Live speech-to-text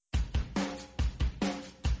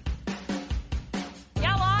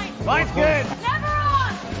Line's good. Never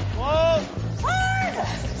on. Whoa. Hard.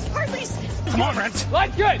 Hardly. Come on, Brent.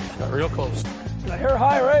 Line's good. Got real close. The hair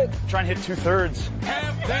high, right? Try and hit 2/3.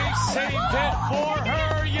 Have they saved it for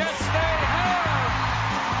her? Yes, they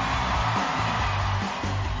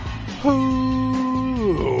have.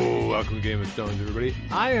 Ooh, welcome to Game of Stones, everybody.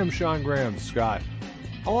 I am Sean Graham, Scott,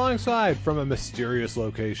 alongside from a mysterious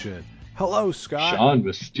location. Hello, Scott. Sean,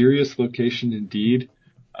 mysterious location indeed.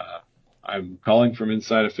 I'm calling from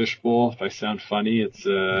inside a fishbowl. If I sound funny, it's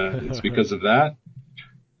because of that.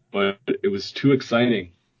 But it was too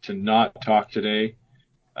exciting to not talk today.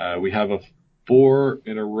 We have a 4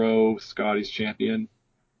 in a row Scotties champion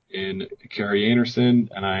in Kerri Einarson,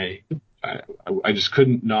 and I just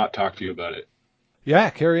couldn't not talk to you about it.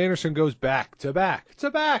 Yeah, Kerri Einarson goes back to back.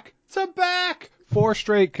 4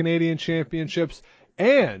 straight Canadian championships.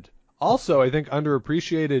 And also, I think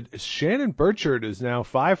underappreciated, Shannon Burchard is now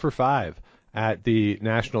 5 for 5 at the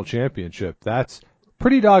national championship. That's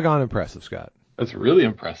pretty doggone impressive, Scott. That's really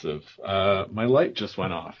impressive. My light just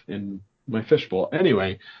went off in my fishbowl.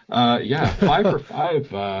 Anyway, 5 for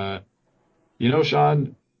 5.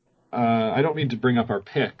 Sean, I don't mean to bring up our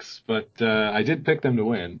picks, but I did pick them to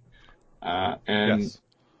win. Yes.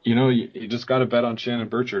 You just got to bet on Shannon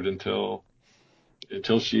Burchard until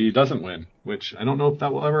she doesn't win, which I don't know if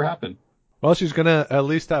that will ever happen. Well, she's going to at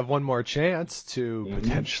least have one more chance to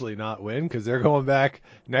potentially not win, because they're going back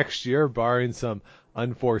next year, barring some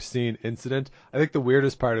unforeseen incident. I think the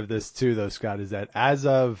weirdest part of this, too, though, Scott, is that as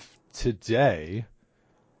of today,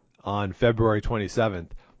 on February 27th,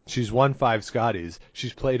 she's won 5 Scotties.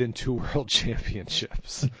 She's played in 2 World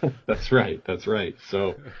Championships. That's right.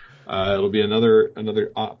 So it'll be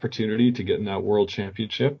another opportunity to get in that World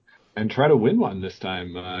Championship and try to win one this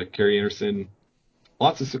time. Kerri Einarson,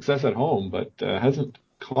 lots of success at home, but hasn't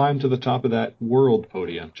climbed to the top of that world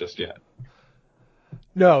podium just yet.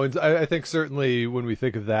 No, and I think certainly when we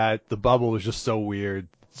think of that, the bubble was just so weird.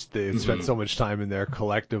 They've spent so much time in there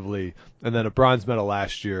collectively. And then a bronze medal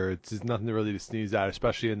last year, it's nothing really to sneeze at,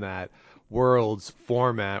 especially in that Worlds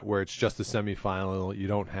format where it's just a semifinal. You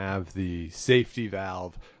don't have the safety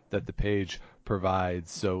valve that the page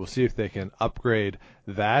provides. So we'll see if they can upgrade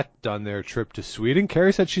that on their trip to Sweden.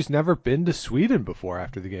 Kerri said she's never been to Sweden before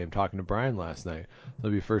after the game, talking to Brian last night.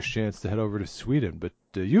 It'll be first chance to head over to Sweden. But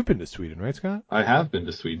you've been to Sweden, right, Scott? I have been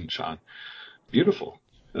to Sweden, Sean. Beautiful.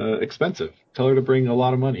 Expensive. Tell her to bring a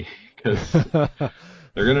lot of money because they're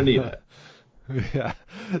going to need it. Yeah.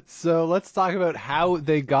 So let's talk about how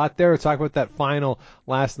they got there. Let's talk about that final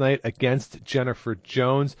last night against Jennifer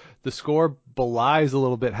Jones. The score belies a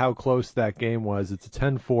little bit how close that game was. It's a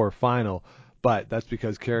 10-4 final, but that's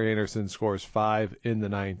because Kerri Einarson scores 5 in the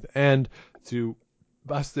 9th and to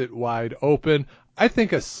bust it wide open. I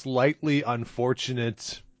think a slightly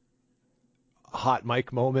unfortunate hot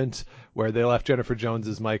mic moment where they left Jennifer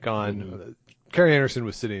Jones's mic on. Kerri Einarson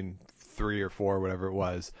was sitting 3 or 4, whatever it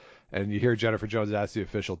was, and you hear Jennifer Jones ask the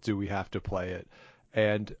official, do we have to play it?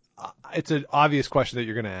 And it's an obvious question that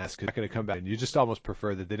you're going to ask. It's not going to come back. And you just almost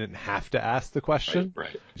prefer that they didn't have to ask the question.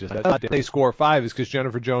 Right. Just they score 5 is because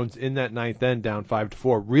Jennifer Jones in that 9th end down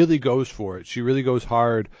 5-4 really goes for it. She really goes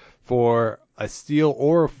hard for a steal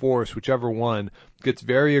or a force, whichever one. Gets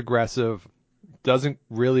very aggressive. Doesn't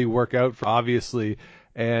really work out for obviously,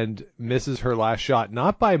 and misses her last shot.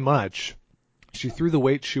 Not by much. She threw the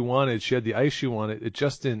weight she wanted. She had the ice she wanted. It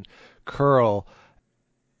just didn't curl.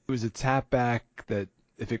 It was a tap back that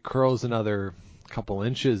if it curls another couple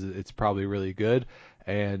inches, it's probably really good.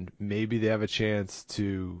 And maybe they have a chance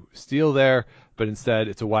to steal there. But instead,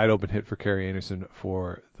 it's a wide open hit for Kerri Einarson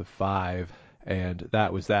for the 5. And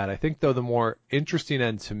that was that. I think, though, the more interesting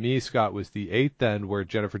end to me, Scott, was the 8th end where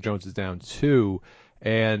Jennifer Jones is down 2.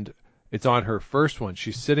 And it's on her first one.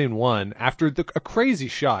 She's sitting 1 after a crazy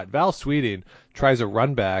shot. Val Sweeting tries a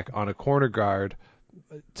run back on a corner guard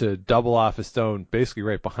to double off a stone, basically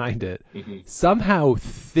right behind it. Somehow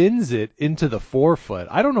thins it into the 4-foot.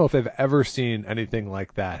 I don't know if I've ever seen anything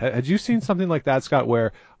like that. Had you seen something like that, Scott,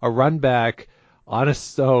 where a run back on a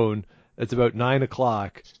stone that's about 9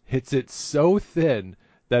 o'clock hits it so thin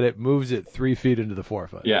that it moves it 3 feet into the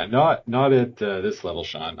 4-foot? Yeah, not at this level,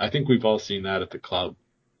 Sean. I think we've all seen that at the club.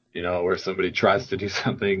 Where somebody tries to do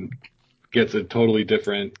something, gets a totally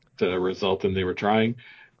different result than they were trying,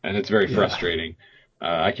 and it's very frustrating.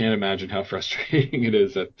 I can't imagine how frustrating it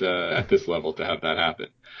is at this level to have that happen.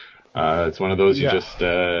 It's one of those you just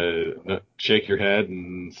shake your head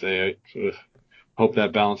and say, hope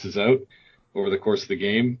that balances out over the course of the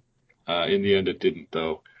game. In the end, it didn't,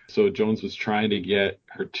 though. So Jones was trying to get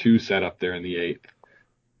her 2 set up there in the 8th,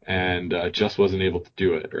 and just wasn't able to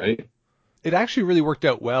do it, right? It actually really worked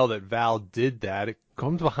out well that Val did that. It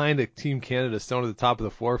comes behind a Team Canada stone at the top of the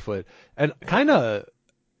forefoot and kind of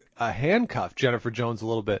handcuff Jennifer Jones a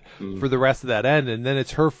little bit for the rest of that end. And then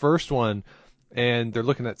it's her first one, and they're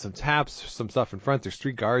looking at some taps, some stuff in front. There's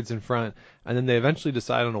 3 guards in front, and then they eventually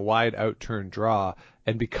decide on a wide out turn draw.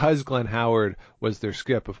 And because Glenn Howard was their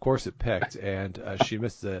skip, of course it picked, and she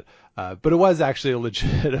missed it. But it was actually a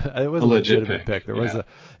legitimate pick. There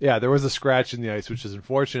was a scratch in the ice, which is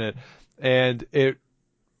unfortunate, and it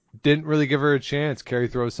didn't really give her a chance. Carey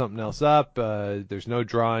throws something else up. There's no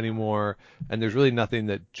draw anymore, and there's really nothing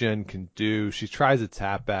that Jen can do. She tries a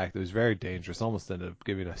tap back that was very dangerous, almost ended up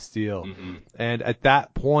giving a steal. And at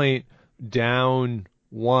that point, down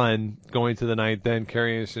 1, going to the 9th end,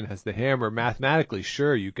 Carey Anderson has the hammer. Mathematically,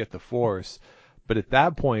 sure, you get the force, but at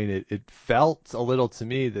that point, it felt a little to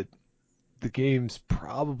me that the game's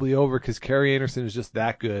probably over because Carey Anderson is just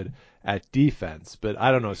that good at defense. But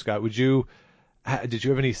I don't know, Scott, did you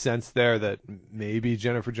have any sense there that maybe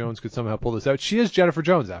Jennifer Jones could somehow pull this out? She is Jennifer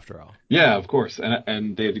Jones, after all. Yeah, of course.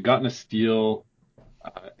 And they had gotten a steal,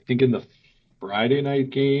 I think, in the Friday night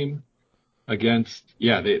game against, they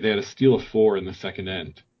had a steal of 4 in the second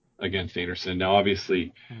end against Anderson. Now,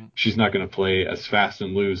 obviously, she's not going to play as fast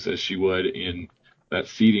and loose as she would in that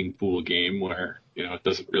seeding pool game where, it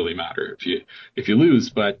doesn't really matter if you lose.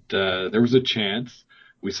 But there was a chance.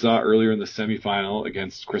 We saw earlier in the semifinal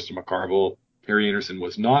against Krista McCarville, Carey Anderson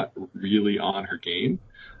was not really on her game.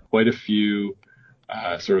 Quite a few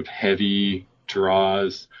sort of heavy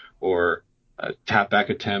draws or tap back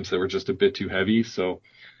attempts that were just a bit too heavy. So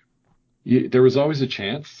there was always a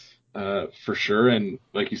chance for sure. And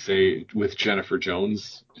like you say, with Jennifer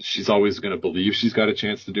Jones, she's always going to believe she's got a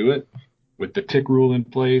chance to do it. With the tick rule in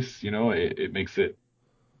place, it makes it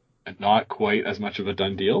not quite as much of a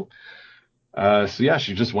done deal.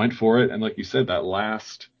 She just went for it. And like you said, that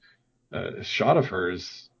last shot of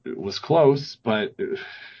hers was close, but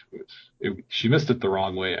she missed it the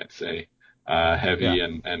wrong way, I'd say. Heavy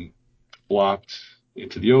and flopped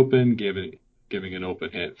into the open, giving an open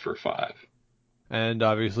hit for 5. And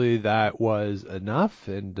obviously that was enough,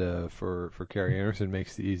 and for Carey Anderson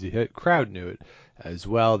makes the easy hit. Crowd knew it as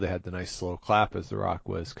well. They had the nice slow clap as the rock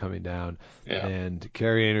was coming down. Yeah. And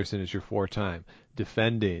Carey Anderson is your 4-time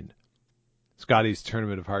defending Scotty's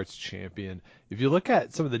Tournament of Hearts champion. If you look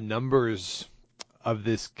at some of the numbers of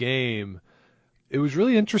this game, it was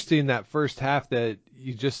really interesting that first half that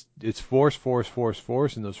it's force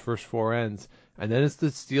in those first 4 ends. And then it's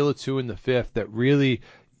the steal of 2 in the 5th that really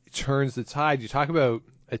turns the tide. You talk about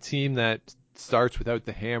a team that starts without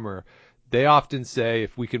the hammer. They often say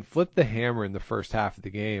if we can flip the hammer in the first half of the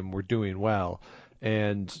game, we're doing well.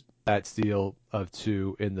 And that steal of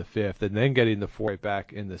 2 in the 5th and then getting the 4 right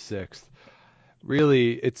back in the 6th.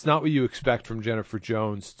 Really, it's not what you expect from Jennifer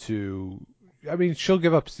Jones she'll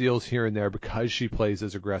give up steals here and there because she plays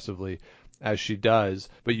as aggressively as she does,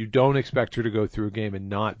 but you don't expect her to go through a game and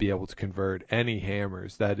not be able to convert any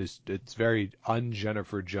hammers. It's very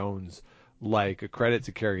un-Jennifer Jones-like. A credit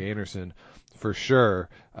to Carey Anderson for sure,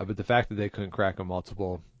 but the fact that they couldn't crack a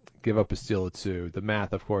multiple, give up a steal of 2, the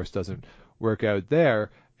math, of course, doesn't work out there,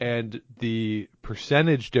 and the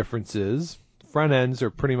percentage differences, front ends are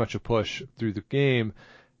pretty much a push through the game.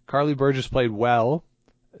 Carly Burgess played well,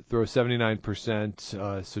 throw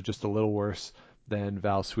 79%, so just a little worse than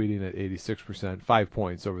Val Sweeting at 86%, 5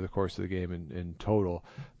 points over the course of the game in total.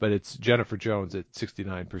 But it's Jennifer Jones at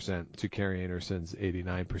 69% to Carey Anderson's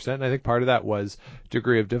 89%. And I think part of that was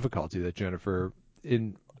degree of difficulty that Jennifer,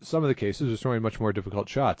 in some of the cases, was throwing much more difficult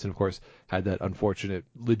shots. And, of course, had that unfortunate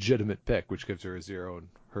legitimate pick, which gives her a 0 and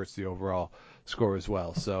hurts the overall score as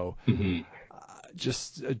well. So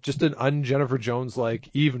just an un-Jennifer Jones-like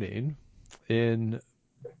evening in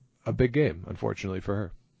a big game, unfortunately for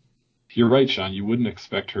her. You're right, Sean. You wouldn't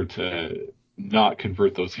expect her to not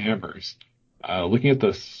convert those hammers. Looking at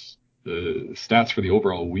the stats for the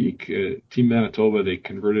overall week, Team Manitoba, they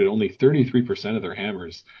converted only 33% of their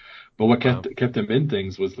hammers. But what kept them in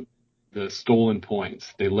things was the stolen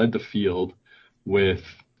points. They led the field with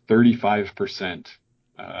 35%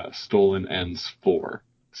 stolen ends for.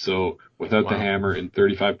 So without the hammer in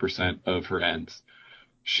 35% of her ends,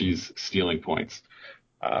 she's stealing points.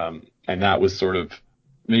 And that was sort of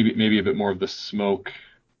maybe a bit more of the smoke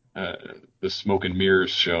and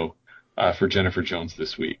mirrors show for Jennifer Jones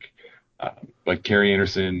this week. But Carey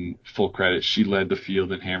Anderson, full credit, she led the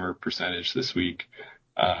field in hammer percentage this week.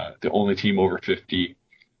 The only team over 50.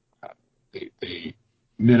 They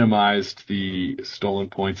minimized the stolen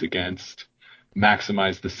points against,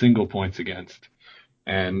 maximized the single points against,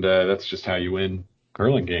 and that's just how you win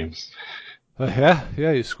curling games.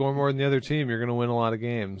 Yeah. You score more than the other team, you're going to win a lot of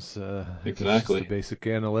games. Exactly. It's just the basic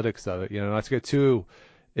analytics of it. Not to get too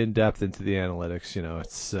in depth into the analytics.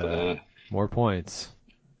 It's more points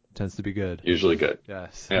tends to be good. Usually good.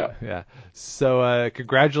 Yes. Yeah. So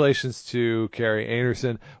congratulations to Carrie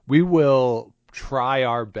Anderson. We will try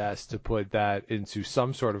our best to put that into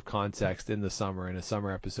some sort of context in the summer, in a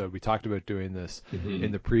summer episode. We talked about doing this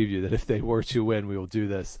in the preview, that if they were to win, we will do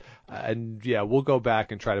this. We'll go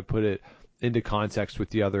back and try to put it into context with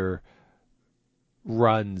the other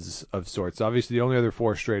runs of sorts. Obviously, the only other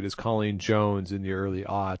 4 straight is Colleen Jones in the early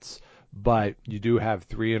aughts, but you do have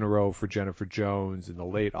 3 in a row for Jennifer Jones in the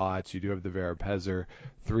late aughts. You do have the Vera Pezer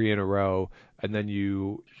 3 in a row, and then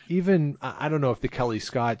I don't know if the Kelly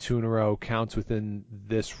Scott 2 in a row counts within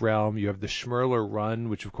this realm. You have the Schmerler run,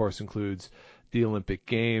 which of course includes the Olympic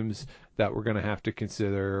Games that we're going to have to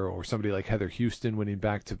consider, or somebody like Heather Houston winning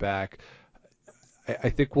back-to-back. I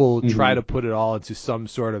think we'll try to put it all into some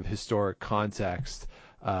sort of historic context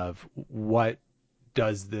of what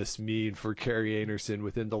does this mean for Carrie Anderson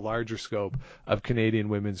within the larger scope of Canadian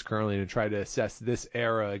women's curling, and try to assess this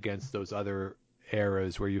era against those other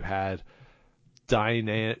eras where you had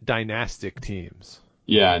dynastic teams.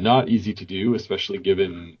 Yeah, not easy to do, especially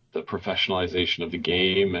given the professionalization of the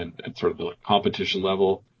game and sort of the competition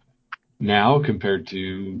level now compared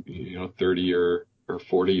to 30 or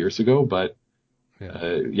 40 years ago. But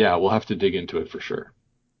we'll have to dig into it for sure.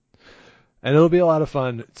 And it'll be a lot of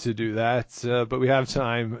fun to do that, but we have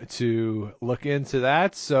time to look into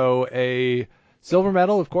that. So a silver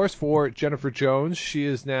medal, of course, for Jennifer Jones. She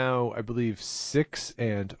is now, I believe,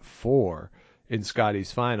 6-4 in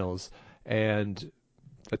Scotties finals, and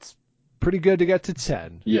that's pretty good to get to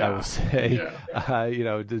 10. Yeah, I will say.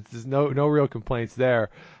 Yeah. There's no real complaints there.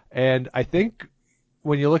 And I think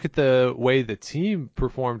when you look at the way the team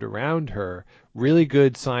performed around her, really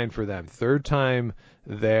good sign for them. 3rd time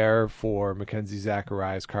there for Mackenzie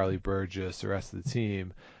Zacharias, Carly Burgess, the rest of the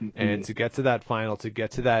team, and to get to that final, to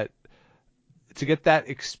get that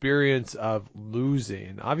experience of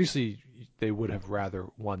losing. Obviously, they would have rather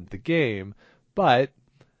won the game, but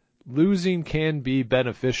losing can be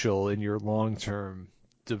beneficial in your long-term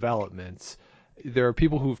development. There are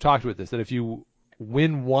people who've talked about this, that if you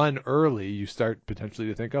win one early, you start potentially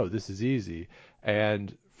to think, oh, this is easy.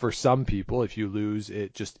 And for some people, if you lose,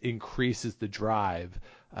 it just increases the drive.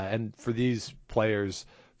 And for these players,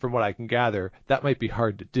 from what I can gather, that might be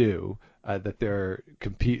hard to do, that their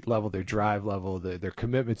compete level, their drive level, their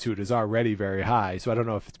commitment to it is already very high. So I don't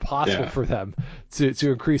know if it's possible for them to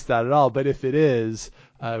increase that at all. But if it is,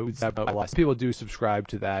 people do subscribe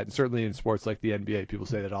to that. And certainly in sports like the NBA, people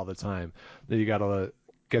say that all the time, that you got to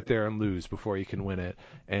get there and lose before you can win it.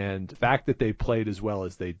 And the fact that they played as well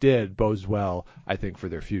as they did bodes well, I think, for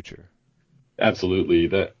their future. Absolutely.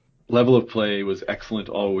 The level of play was excellent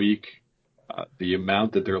all week. The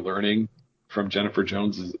amount that they're learning from Jennifer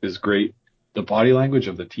Jones is great. The body language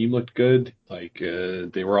of the team looked good.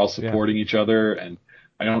 They were all supporting each other. And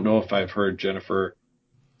I don't know if I've heard Jennifer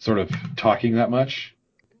sort of talking that much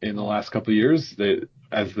in the last couple of years,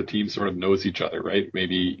 as the team sort of knows each other, right?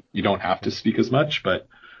 Maybe you don't have to speak as much, but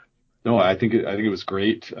no, I think it was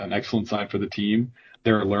great. An excellent sign for the team.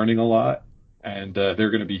 They're learning a lot, and they're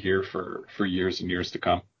going to be here for years and years to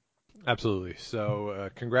come. Absolutely. So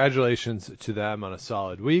congratulations to them on a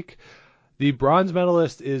solid week. The bronze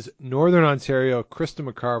medalist is Northern Ontario, Krista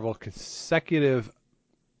McCarville, consecutive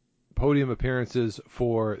podium appearances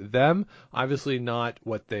for them. Obviously not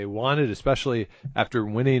what they wanted, especially after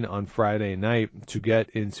winning on Friday night to get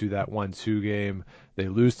into that 1-2 game. They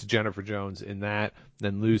lose to Jennifer Jones in that,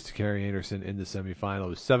 then lose to Carrie Anderson in the semifinal. It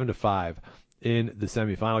was 7-5 in the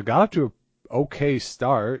semifinal. Got up to an okay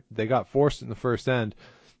start. They got forced in the first end,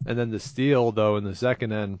 and then the steal, though, in the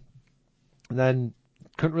second end. And then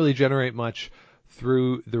couldn't really generate much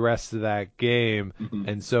through the rest of that game.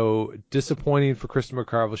 And so disappointing for Krista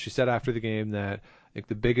McCarville. She said after the game that I think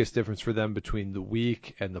the biggest difference for them between the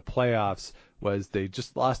week and the playoffs was they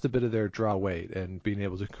just lost a bit of their draw weight and being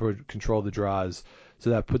able to control the draws. So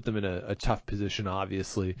that put them in a tough position,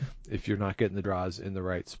 obviously, if you're not getting the draws in the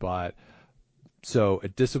right spot. So a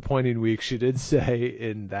disappointing week. She did say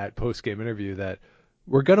in that post-game interview that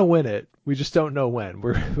we're going to win it. We just don't know when.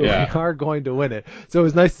 We are going to win it. So it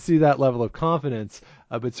was nice to see that level of confidence,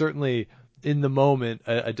 but certainly in the moment,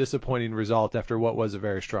 a disappointing result after what was a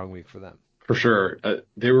very strong week for them. For sure.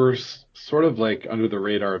 They were sort of like under the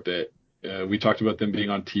radar a bit. We talked about them being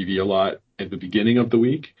on TV a lot at the beginning of the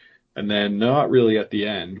week, and then not really at the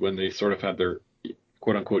end when they sort of had their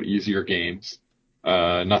quote-unquote easier games.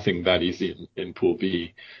 Nothing that easy in Pool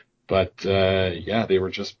B. But, they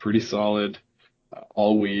were just pretty solid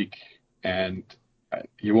all week. and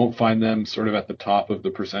you won't find them sort of at the top of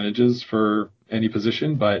the percentages for any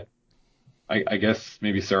position, but I guess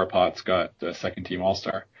maybe Sarah Potts got a second team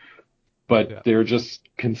All-Star. But they're just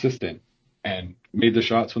consistent and made the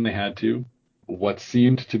shots when they had to. What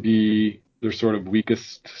seemed to be their sort of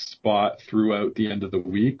weakest spot throughout the end of the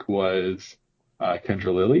week was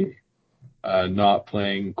Kendra Lilly not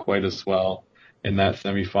playing quite as well in that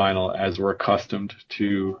semifinal as we're accustomed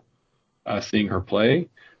to seeing her play,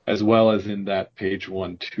 as well as in that Page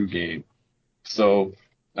 1-2 game. So,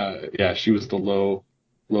 she was the low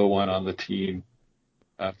one on the team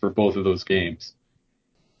for both of those games.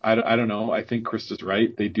 I don't know. I think Krista's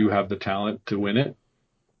right. They do have the talent to win it.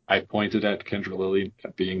 I pointed at Kendra Lilly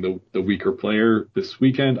being the weaker player this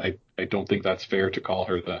weekend. I don't think that's fair to call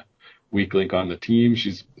her the weak link on the team.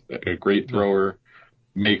 She's a great thrower,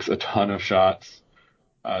 makes a ton of shots.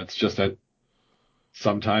 It's just that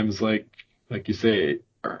sometimes, like you say,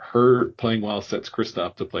 her playing well sets Krista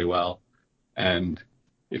up to play well. And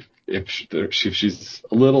if she's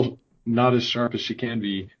a little not as sharp as she can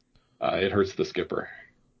be, it hurts the skipper.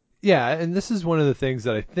 Yeah, and this is one of the things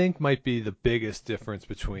that I think might be the biggest difference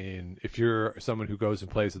between if you're someone who goes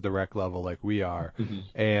and plays at the rec level like we are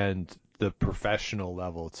and the professional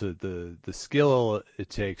level, to the skill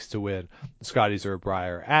it takes to win Scotties or a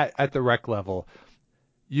Brier. At the rec level,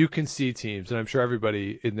 you can see teams, and I'm sure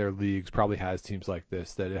everybody in their leagues probably has teams like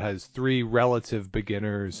this, that it has three relative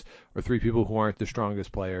beginners or three people who aren't the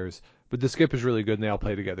strongest players, but the skip is really good and they all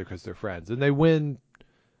play together because they're friends. And they win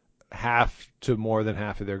half to more than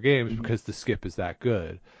half of their games because the skip is that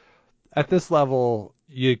good. At this level,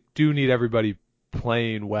 you do need everybody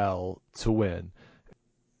playing well to win.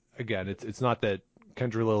 Again, it's not that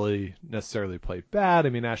Kendra Lilly necessarily played bad. I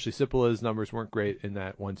mean, Ashley Sippola's numbers weren't great in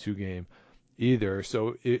that 1-2 game either.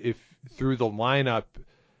 So if through the lineup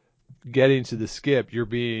getting to the skip you're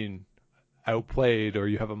being outplayed or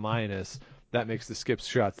you have a minus, that makes the skip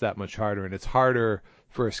shots that much harder, and it's harder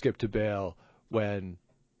for a skip to bail when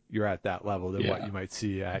you're at that level than what you might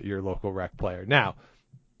see at your local rec player. Now,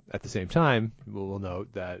 at the same time, we'll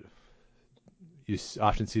note that you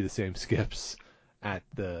often see the same skips at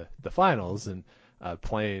the finals and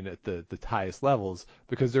playing at the highest levels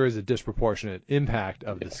because there is a disproportionate impact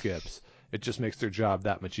of the skips. It just makes their job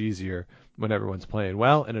that much easier when everyone's playing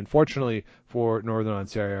well. And unfortunately for Northern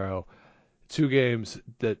Ontario, 2 games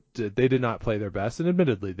that they did not play their best, and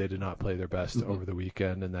admittedly they did not play their best over the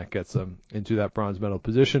weekend, and that gets them into that bronze medal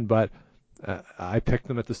position. But I picked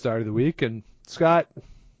them at the start of the week, and Scott,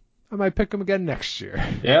 I might pick them again next year.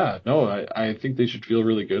 Yeah, no, I think they should feel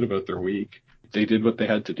really good about their week. They did what they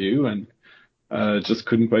had to do, and just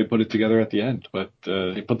couldn't quite put it together at the end. But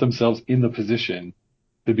they put themselves in the position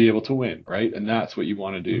to be able to win, right? And that's what you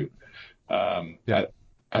want to do.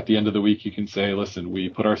 At the end of the week, you can say, listen, we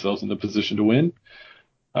put ourselves in the position to win.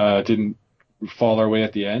 Didn't fall our way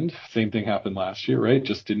at the end. Same thing happened last year, right?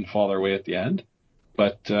 Just didn't fall our way at the end.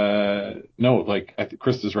 But no, I think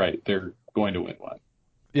Krista's right. They're going to win one.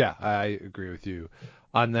 Yeah, I agree with you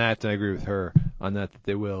on that. I agree with her on that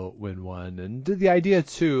they will win one. And the idea,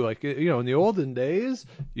 too, in the olden days,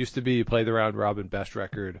 used to be you play the round robin, best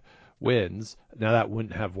record wins. Now that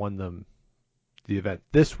wouldn't have won them the event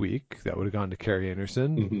this week. That would have gone to Carrie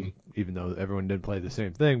Anderson, even though everyone didn't play the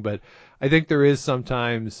same thing. But I think there is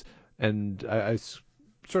sometimes, and I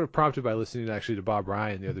sort of prompted by listening actually to Bob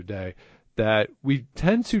Ryan the other day, that we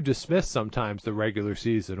tend to dismiss sometimes the regular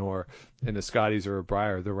season, or in the Scotties or a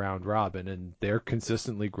Brier, the round robin, and they're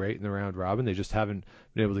consistently great in the round robin. They just haven't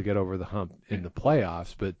been able to get over the hump in the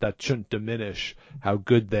playoffs, but that shouldn't diminish how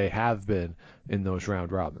good they have been in those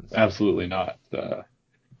round robins. Absolutely not.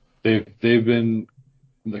 They've been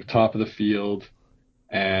the top of the field,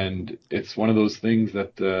 and it's one of those things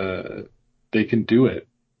that they can do it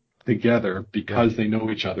together because they know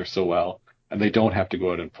each other so well, and they don't have to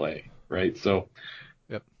go out and play, right? So,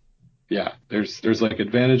 there's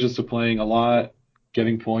advantages to playing a lot,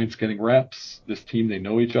 getting points, getting reps. This team, they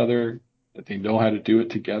know each other, that they know how to do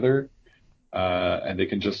it together, and they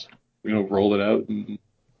can just roll it out and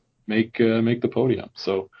make the podium.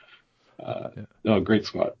 So, great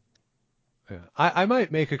squad. Yeah. I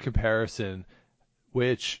might make a comparison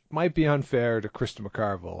which might be unfair to Krista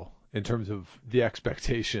McCarville in terms of the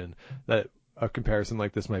expectation that a comparison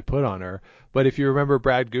like this might put on her. But if you remember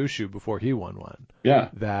Brad Gushue before he won one,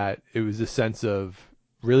 that it was a sense of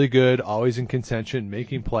really good, always in contention,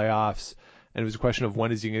 making playoffs, and it was a question of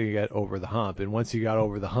when is he going to get over the hump. And once he got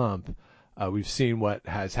over the hump, we've seen what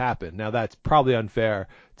has happened. Now, that's probably unfair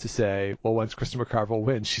to say, well, once Krista McCarville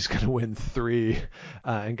wins, she's going to win 3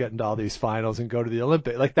 and get into all these finals and go to the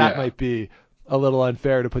Olympics. That might be a little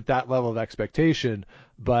unfair to put that level of expectation.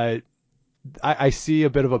 But I see a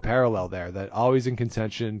bit of a parallel there, that always in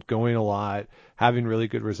contention, going a lot, having really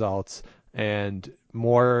good results, and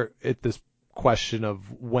more at this question of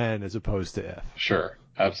when as opposed to if. Sure.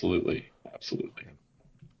 Absolutely. Absolutely.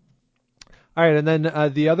 All right, and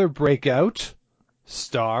then the other breakout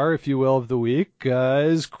star, if you will, of the week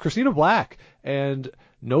is Christina Black and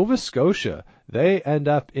Nova Scotia. They end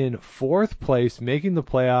up in 4th place, making the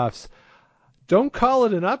playoffs. Don't call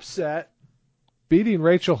it an upset, beating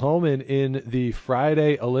Rachel Homan in the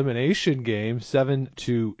Friday elimination game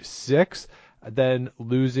 7-6, then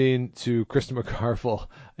losing to Krista McCarville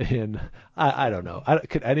in, I don't know.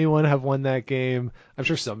 Could anyone have won that game? I'm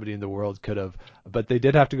sure somebody in the world could have, but they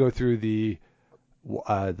did have to go through the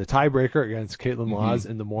tiebreaker against Caitlin Laws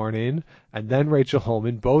in the morning, and then Rachel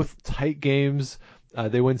Homan, both tight games.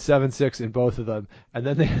 They win 7-6 in both of them, and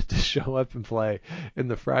then they had to show up and play in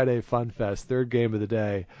the Friday Fun Fest, 3rd game of the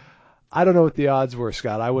day. I don't know what the odds were,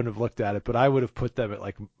 Scott. I wouldn't have looked at it, but I would have put them at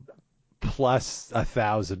like plus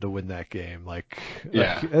 1,000 to win that game.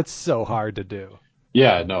 It's so hard to do.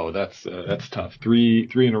 Yeah, no, that's tough. Three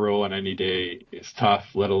in a row on any day is tough,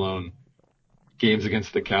 let alone games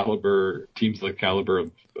against teams like caliber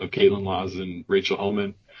of Caitlin Laws and Rachel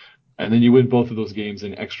Homan. And then you win both of those games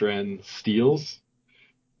in extra end steals.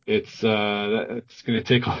 It's going to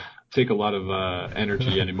take a lot of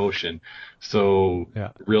energy and emotion. So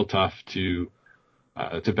real tough to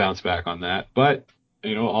bounce back on that. But,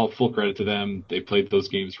 all full credit to them. They played those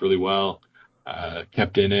games really well,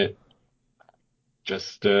 kept in it.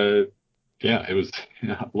 Just, it was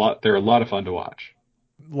a lot. They're a lot of fun to watch.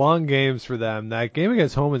 Long games for them. That game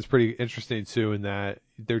against Homan's pretty interesting too, in that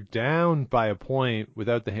they're down by a point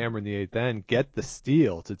without the hammer in the 8th end, get the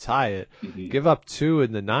steal to tie it, give up 2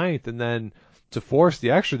 in the 9th, and then to force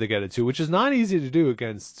the extra they get it 2, which is not easy to do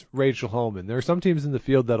against Rachel Homan. There are some teams in the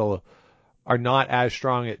field that are not as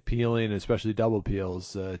strong at peeling, especially double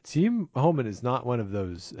peels. Team Homan is not one of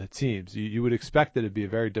those teams. You would expect that it'd be a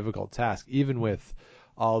very difficult task, even with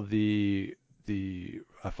all the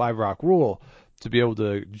 5-rock rule, to be able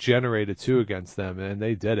to generate a 2 against them, and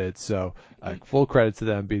they did it. So full credit to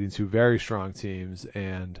them, beating 2 very strong teams.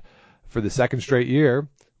 And for the 2nd straight year,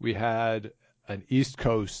 we had an East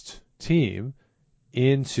Coast team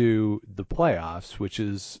into the playoffs, which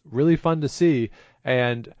is really fun to see.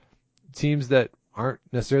 And teams that aren't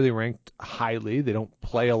necessarily ranked highly, they don't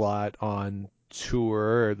play a lot on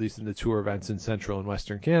tour, or at least in the tour events in Central and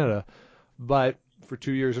Western Canada. But for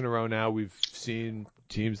 2 years in a row now, we've seen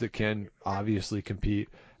teams that can obviously compete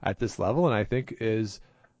at this level, and I think is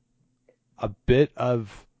a bit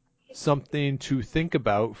of something to think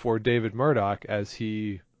about for David Murdoch as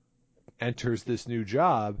he enters this new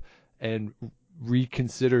job and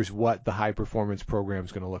reconsiders what the high performance program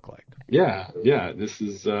is going to look like. Yeah. This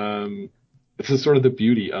is sort of the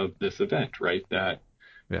beauty of this event, right? That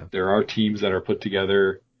there are teams that are put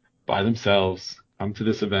together by themselves, come to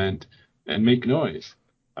this event and make noise.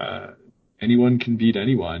 Anyone can beat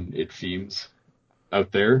anyone, it seems,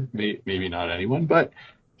 out there. Maybe not anyone, but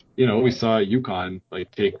we saw UConn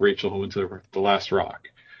take Rachel Homan to the last rock.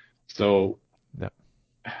 So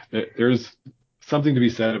there's something to be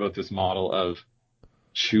said about this model of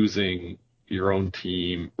choosing your own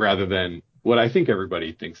team rather than what I think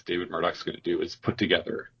everybody thinks David Murdoch's going to do is put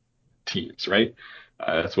together teams, right?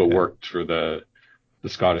 That's what worked for the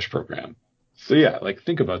Scottish program. So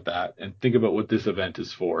think about that and think about what this event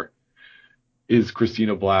is for. Is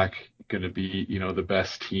Christina Black going to be, the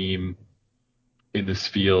best team in this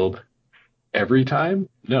field every time?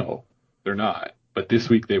 No, they're not. But this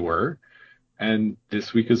week they were, and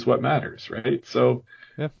this week is what matters, right? So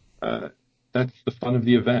that's the fun of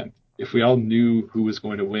the event. If we all knew who was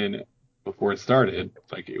going to win before it started,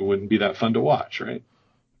 it wouldn't be that fun to watch, right?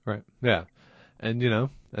 Right. Yeah. And,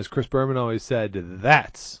 as Chris Berman always said,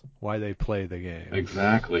 that's why they play the game.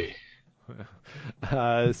 Exactly.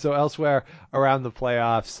 So elsewhere around the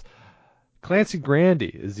playoffs, Clancy Grandy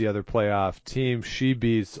is the other playoff team. She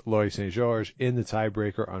beats Laurie St. George in the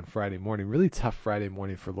tiebreaker on Friday morning. Really tough Friday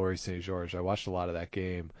morning for Laurie St. George. I watched a lot of that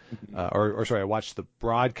game. I watched the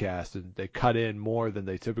broadcast, and they cut in more than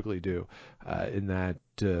they typically do in that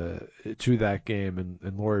to that game.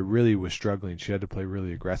 And Laurie really was struggling. She had to play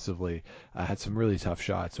really aggressively. Had some really tough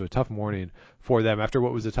shots. So a tough morning for them after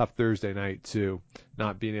what was a tough Thursday night too.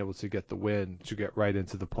 Not being able to get the win to get right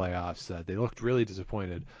into the playoffs. They looked really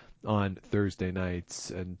disappointed on Thursday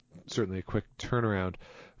nights, and certainly a quick turnaround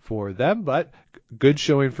for them, but good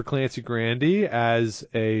showing for Clancy Grandy as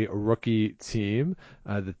a rookie team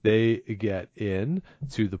that they get in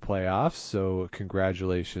to the playoffs. So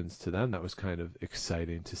congratulations to them. That was kind of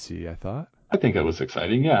exciting to see, I thought. I think it was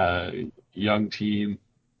exciting. Yeah, young team.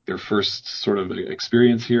 their first sort of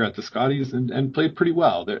experience here at the Scotties and played pretty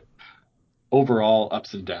well. They're overall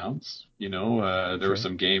ups and downs. There were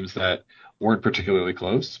some games that weren't particularly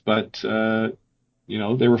close, but they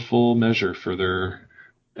were full measure for their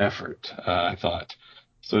effort, I thought.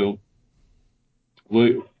 So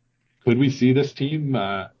could we see this team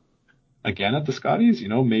again at the Scotties?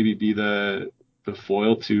 Maybe be the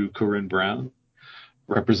foil to Corinne Brown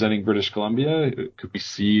representing British Columbia. Could we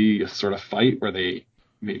see a sort of fight where they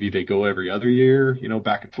go every other year,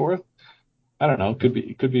 back and forth? I don't know. Could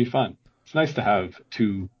be fun. It's nice to have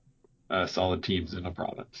two solid teams in a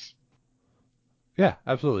province. Yeah,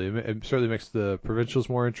 absolutely. It certainly makes the provincials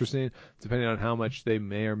more interesting, depending on how much they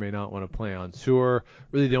may or may not want to play on tour.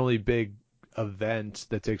 Really, the only big event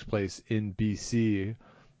that takes place in BC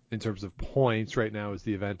in terms of points right now is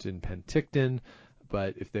the event in Penticton.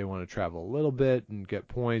 But if they want to travel a little bit and get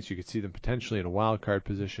points, you could see them potentially in a wild card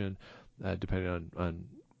position, depending on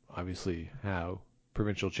obviously how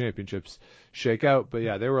provincial championships shake out. But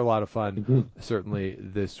yeah, they were a lot of fun, certainly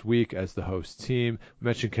this week as the host team. We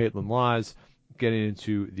mentioned Caitlin Laws getting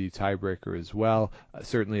into the tiebreaker as well.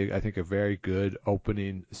 Certainly, I think a very good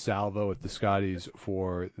opening salvo at the Scotties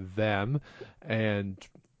for them. And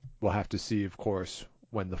we'll have to see, of course,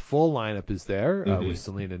 when the full lineup is there with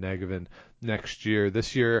Selena Negevin next year.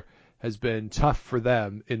 This year has been tough for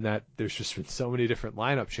them in that there's just been so many different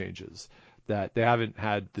lineup changes that they haven't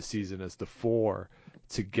had the season as the four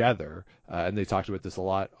together. And they talked about this a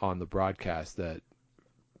lot on the broadcast, that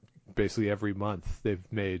basically every month they've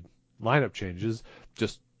made lineup changes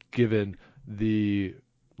just given the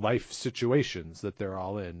life situations that they're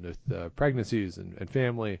all in with pregnancies and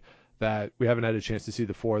family, that we haven't had a chance to see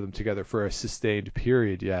the four of them together for a sustained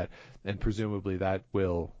period yet. And presumably that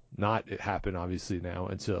will not happen, obviously, now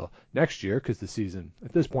until next year, because the season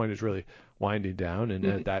at this point is really winding down. And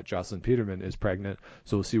at that, Jocelyn Peterman is pregnant.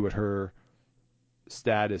 So we'll see what her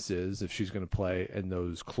status is, if she's going to play in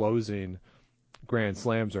those closing Grand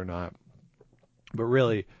Slams or not. But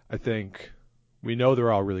really, I think we know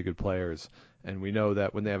they're all really good players, and we know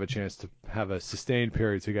that when they have a chance to have a sustained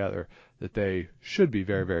period together, that they should be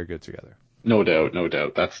very, very good together. No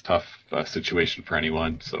doubt. That's a tough situation for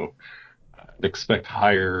anyone, so expect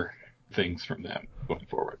higher things from them going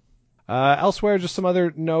forward. Elsewhere, just some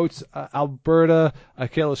other notes. Alberta,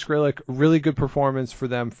 Kayla Skrlik, really good performance for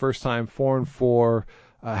them. First time 4-4.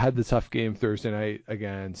 Had the tough game Thursday night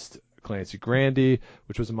against Clancy Grandy,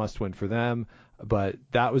 which was a must-win for them. But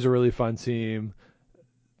that was a really fun team.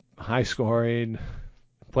 High scoring,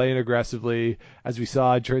 playing aggressively, as we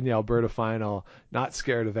saw during the Alberta final, not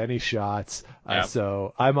scared of any shots.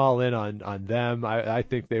 So I'm all in on them. I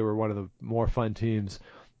think they were one of the more fun teams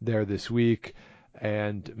there this week.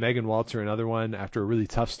 And Megan Walter, another one, after a really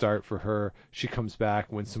tough start for her, she comes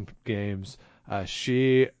back, wins some games.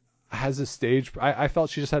 She has a stage. I felt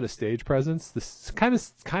she just had a stage presence. This kind of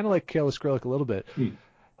like Kayla Skrlik a little bit.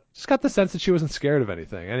 Just got the sense that she wasn't scared of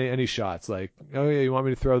anything, any shots. Like, oh yeah, you want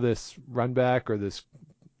me to throw this run back or this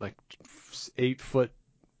like 8-foot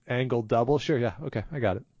angle double? Sure, yeah, okay, I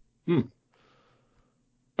got it.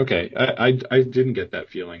 Okay, I didn't get that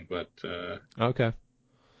feeling, but okay.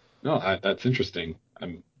 No, that's interesting.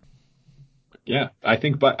 I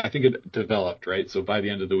think it developed, right? So by the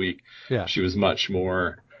end of the week, she was much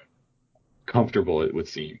more comfortable, it would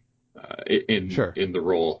seem, in the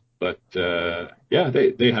role. But they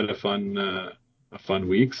had a fun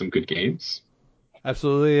week, some good games.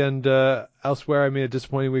 Absolutely. And elsewhere, a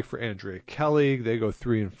disappointing week for Andrea Kelly. They go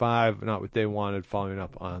 3-5, not what they wanted, following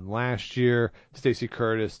up on last year. Stacey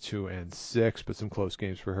Curtis 2-6, but some close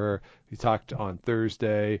games for her. We talked on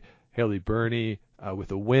Thursday. Haley Burney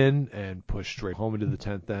with a win and pushed straight home into the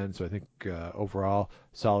 10th end. So I think overall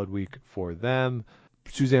solid week for them.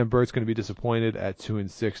 Suzanne Burt's going to be disappointed at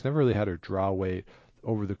 2-6. Never really had her draw weight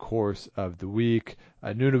over the course of the week.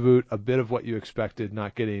 Nunavut, a bit of what you expected,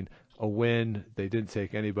 not getting a win. They didn't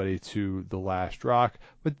take anybody to the last rock,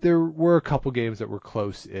 but there were a couple games that were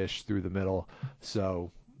close-ish through the middle. So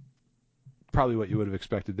probably what you would have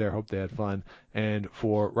expected there. Hope they had fun. And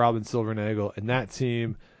for Robin Silvernagle and that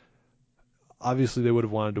team, obviously they would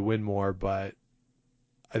have wanted to win more, but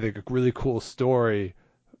I think a really cool story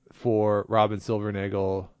for Robin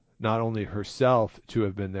Silvernagle, not only herself to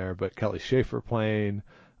have been there, but Kelly Schaefer playing.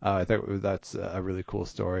 I think that's a really cool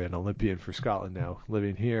story. An Olympian for Scotland now,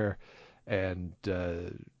 living here. And,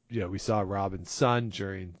 we saw Robin's son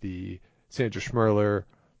during the Sandra Schmirler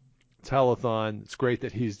telethon. It's great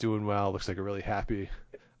that he's doing well. Looks like a really happy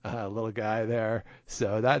little guy there.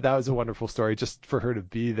 So that was a wonderful story, just for her to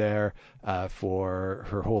be there, for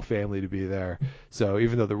her whole family to be there. So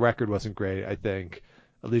even though the record wasn't great, I think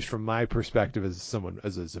at least from my perspective as someone,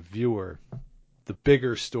 as a viewer, the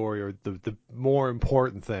bigger story or the more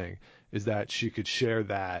important thing is that she could share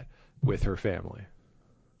that with her family.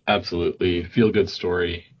 Absolutely. Feel good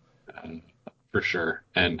story, for sure.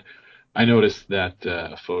 And I noticed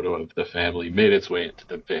that photo of the family made its way into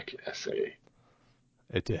the Vic essay.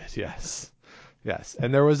 It did, yes. Yes.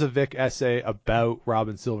 And there was a Vic essay about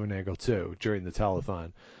Robin Silvernagle, too, during the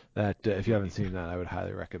telethon. That if you haven't seen that, I would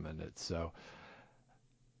highly recommend it. So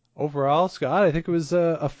overall, Scott, I think it was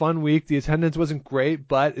a fun week. The attendance wasn't great,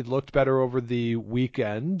 but it looked better over the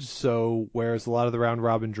weekend. So whereas a lot of the round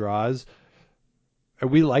robin draws,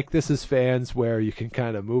 we like this as fans where you can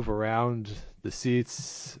kind of move around the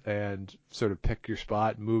seats and sort of pick your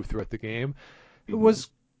spot and move throughout the game. It was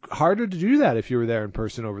harder to do that if you were there in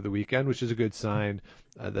person over the weekend, which is a good sign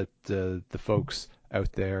that the folks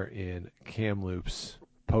out there in Kamloops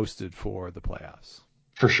posted for the playoffs.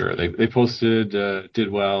 For sure. They posted,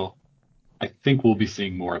 did well. I think we'll be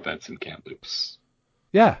seeing more events in Kamloops.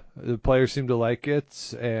 Yeah, the players seem to like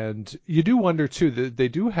it. And you do wonder, too, that they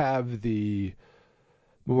do have the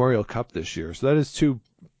Memorial Cup this year. So that is two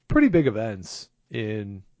pretty big events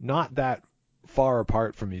in not that far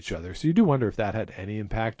apart from each other. So you do wonder if that had any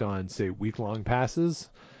impact on, say, week-long passes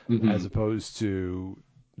as opposed to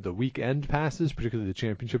the weekend passes, particularly the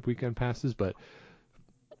championship weekend passes. But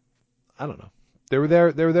I don't know. They were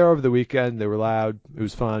there over the weekend. They were loud. It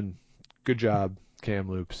was fun. Good job,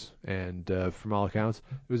 Kamloops. And from all accounts,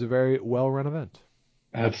 it was a very well-run event.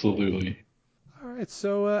 Absolutely. All right.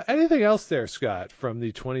 So anything else there, Scott, from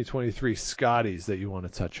the 2023 Scotties that you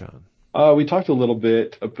want to touch on? We talked a little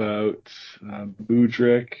bit about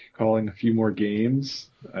Boudrick calling a few more games.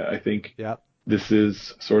 I think this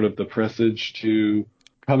is sort of the presage to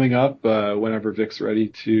coming up whenever Vic's ready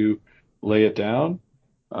to lay it down.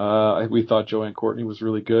 We thought Joanne Courtney was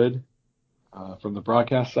really good from the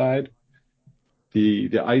broadcast side.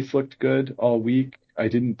 The ice looked good all week. I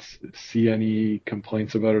didn't see any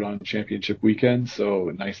complaints about it on championship weekend,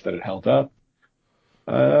 so nice that it held up.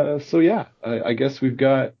 I guess we've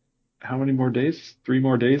got how many more days? 3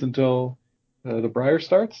 more days until the Brier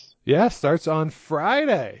starts? Yeah, starts on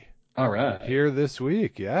Friday. All right. Here this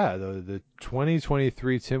week, yeah. The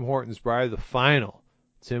 2023 Tim Hortons Brier, the final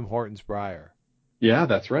Tim Hortons Brier. Yeah,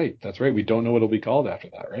 that's right. That's right. We don't know what it'll be called after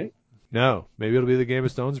that, right? No, maybe it'll be the Game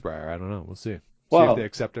of Stones Brier. I don't know. We'll see. Well, see if they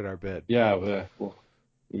accepted our bid. Yeah,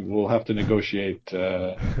 we'll have to negotiate,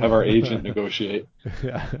 have our agent negotiate.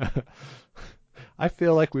 Yeah. I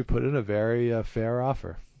feel like we put in a very fair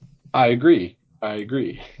offer. I agree.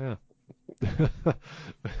 Yeah.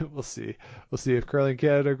 We'll see. We'll see if Curling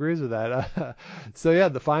Canada agrees with that. So yeah,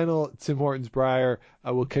 the final Tim Hortons Brier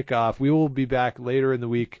will kick off. We will be back later in the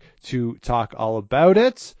week to talk all about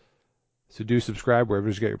it. So do subscribe wherever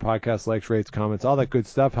you get your podcast, likes, rates, comments, all that good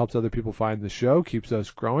stuff. Helps other people find the show, keeps us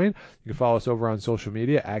growing. You can follow us over on social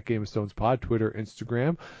media at Game of Stones Pod, Twitter,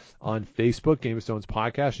 Instagram, on Facebook, Game of Stones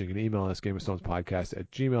Podcast. You can email us,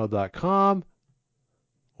 gameofstonespodcast@gmail.com,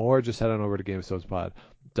 or just head on over to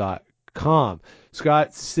gameofstonespod.com.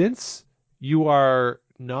 Scott, since you are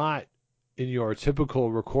not in your typical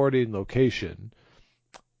recording location,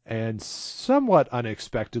 and somewhat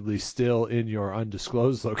unexpectedly still in your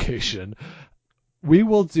undisclosed location, we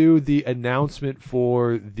will do the announcement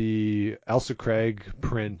for the Elsa Craig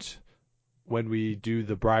print when we do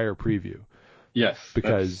the Brier preview. Yes.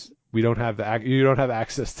 Because you don't have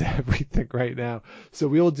access to everything right now. So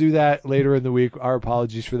we will do that later in the week. Our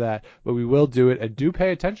apologies for that, but we will do it. And do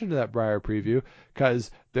pay attention to that Brier preview,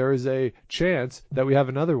 because there is a chance that we have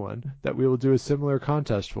another one that we will do a similar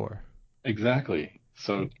contest for. Exactly.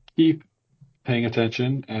 So keep paying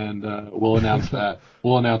attention, and we'll announce that.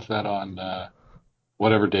 We'll announce that on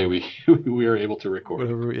whatever day we are able to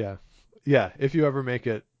record. Yeah. If you ever make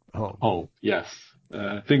it home. Home, yes.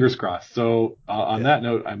 Fingers crossed. So on that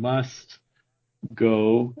note, I must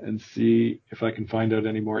go and see if I can find out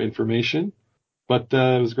any more information. But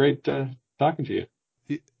it was great talking to you.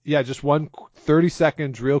 Yeah, just 30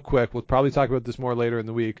 seconds real quick. We'll probably talk about this more later in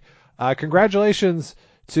the week. Congratulations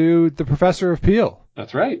to the Professor of Peel.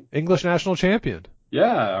 That's right. English national champion.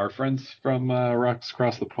 Yeah, our friends from Rocks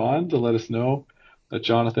Across the Pond to let us know that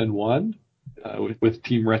Jonathan won with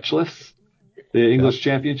Team Wretchless. The English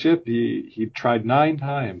championship, he tried 9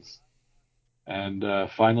 times and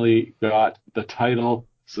finally got the title.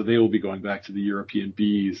 So they will be going back to the European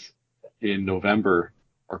Bees in November,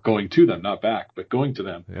 or going to them, not back, but going to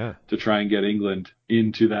them to try and get England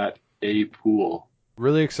into that A pool.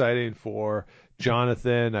 Really exciting for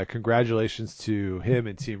Jonathan. Congratulations to him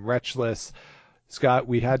and Team Wretchless. Scott,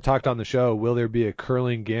 we had talked on the show, will there be a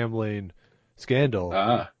curling gambling scandal?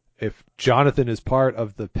 if Jonathan is part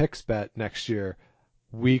of the picks bet next year,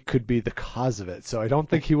 we could be the cause of it. So I don't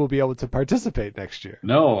think he will be able to participate next year.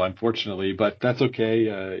 No, unfortunately, but that's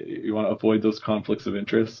okay. You want to avoid those conflicts of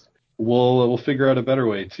interest. We'll figure out a better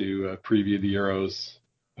way to preview the Euros.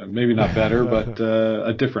 Maybe not better, but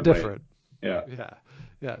a different way. Yeah.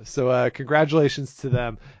 Yeah. So congratulations to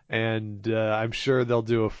them, and I'm sure they'll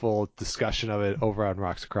do a full discussion of it over on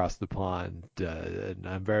Rocks Across the Pond, and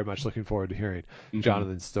I'm very much looking forward to hearing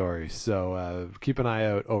Jonathan's story. So keep an eye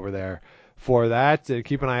out over there for that, and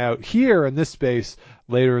keep an eye out here in this space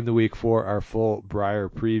later in the week for our full Briar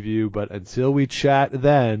preview. But until we chat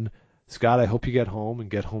then, Scott, I hope you get home and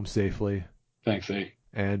get home safely. Thanks, eh?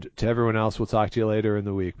 And to everyone else, we'll talk to you later in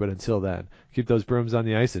the week. But until then, keep those brooms on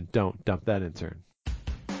the ice and don't dump that intern.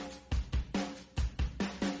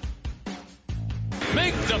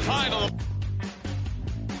 Make the final.